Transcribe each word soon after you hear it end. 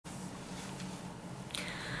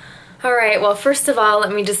All right, well, first of all,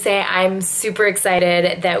 let me just say I'm super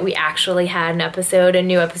excited that we actually had a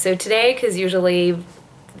new episode today, because usually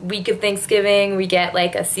week of Thanksgiving we get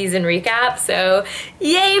like a season recap, so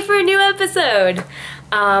yay for a new episode.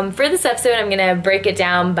 For this episode, I'm gonna break it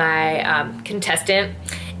down by contestant,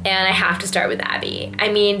 and I have to start with Abi.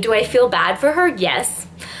 I mean, do I feel bad for her? Yes,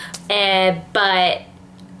 but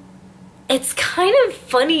it's kind of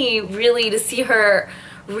funny really to see her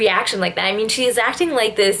reaction like that. I mean, she is acting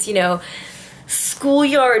like this, you know,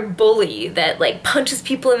 schoolyard bully that like punches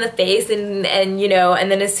people in the face and you know, and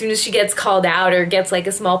then as soon as she gets called out or gets like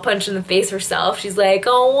a small punch in the face herself, she's like,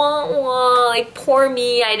 oh, wah, wah, like poor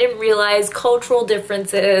me, I didn't realize cultural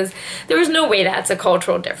differences. There was no way that's a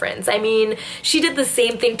cultural difference. I mean, she did the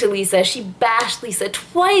same thing to Lisa. She bashed Lisa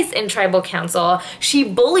twice in tribal council. She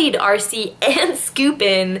bullied RC and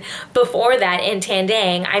Scoopin before that in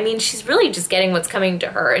Tandang. I mean, she's really just getting what's coming to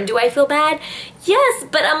her. And do I feel bad? Yes,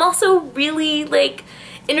 but I'm also really like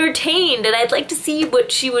entertained, and I'd like to see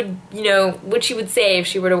what she would, you know, what she would say if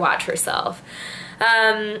she were to watch herself.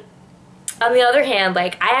 On the other hand,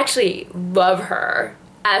 like, I actually love her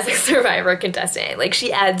as a Survivor contestant. Like,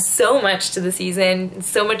 she adds so much to the season,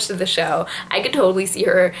 so much to the show. I could totally see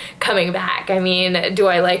her coming back. I mean, do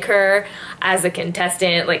I like her as a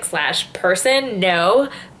contestant, like, slash person?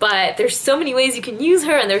 No, but there's so many ways you can use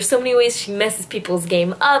her, and there's so many ways she messes people's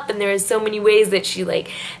game up, and there's so many ways that she, like,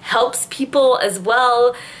 helps people as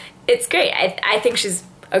well. It's great. I think she's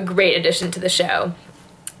a great addition to the show.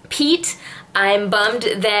 Pete, I'm bummed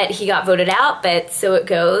that he got voted out, but so it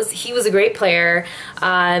goes. He was a great player.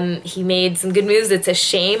 He made some good moves. It's a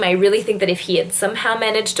shame. I really think that if he had somehow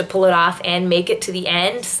managed to pull it off and make it to the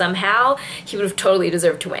end somehow, he would have totally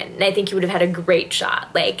deserved to win. And I think he would have had a great shot.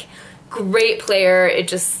 Like, great player. It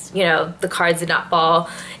just, you know, the cards did not fall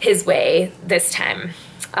his way this time.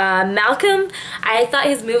 Malcolm, I thought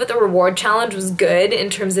his move at the reward challenge was good in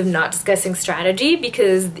terms of not discussing strategy,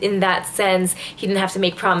 because in that sense he didn't have to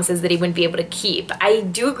make promises that he wouldn't be able to keep. I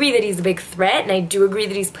do agree that he's a big threat, and I do agree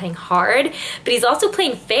that he's playing hard, but he's also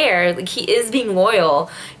playing fair. Like, he is being loyal,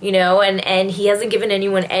 you know, and he hasn't given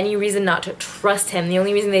anyone any reason not to trust him. The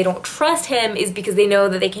only reason they don't trust him is because they know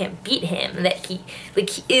that they can't beat him, and that he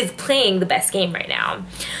is playing the best game right now.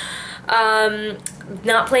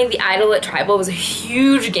 Not playing the idol at Tribal was a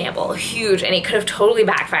huge gamble, huge, and it could have totally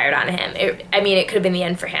backfired on him. I mean, it could have been the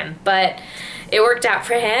end for him, but it worked out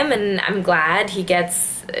for him, and I'm glad he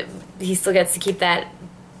still gets to keep that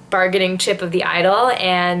bargaining chip of the idol,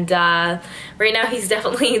 and right now he's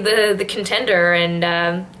definitely the contender,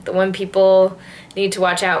 and the one people need to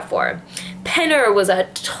watch out for. Penner was a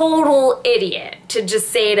total idiot to just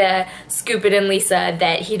say to Scoopin and Lisa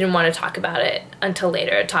that he didn't want to talk about it until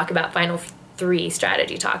later, talk about Final 3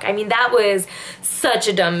 strategy talk. I mean, that was such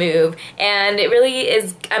a dumb move, and it really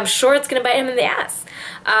is. I'm sure it's gonna bite him in the ass.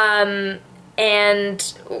 And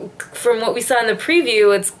from what we saw in the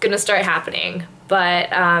preview, it's gonna start happening. But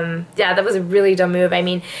yeah, that was a really dumb move. I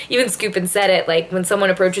mean, even Scoopin said it, like, when someone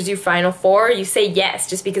approaches you Final 4, you say yes,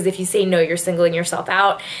 just because if you say no, you're singling yourself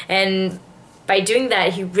out. And by doing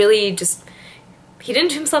that, he really just, he didn't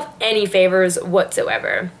do himself any favors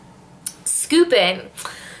whatsoever. Scoopin,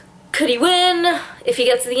 could he win if he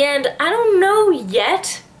gets to the end? I don't know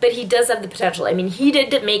yet, but he does have the potential. I mean, he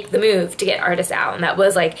did make the move to get Artis out, and that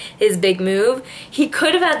was like his big move. He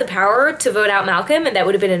could have had the power to vote out Malcolm, and that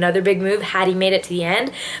would have been another big move had he made it to the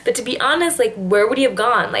end. But to be honest, like, where would he have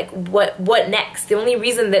gone? Like, what next? The only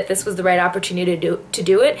reason that this was the right opportunity to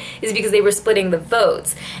do it is because they were splitting the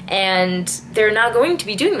votes, and they're not going to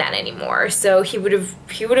be doing that anymore. So he would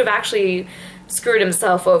have actually screwed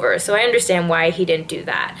himself over. So I understand why he didn't do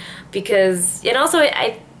that, because, and also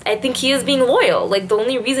I think he is being loyal. Like, the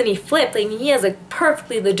only reason he flipped, I mean, he has a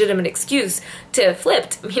perfectly legitimate excuse to have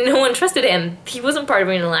flipped. I mean, no one trusted him. He wasn't part of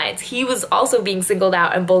an alliance. He was also being singled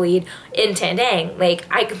out and bullied in Tandang. Like,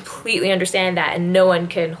 I completely understand that, and no one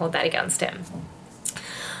can hold that against him.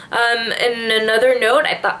 And another note,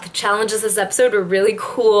 I thought the challenges this episode were really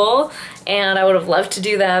cool, and I would have loved to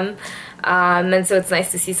do them. And so it's nice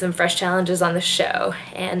to see some fresh challenges on the show.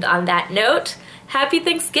 And on that note, happy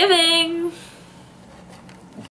Thanksgiving!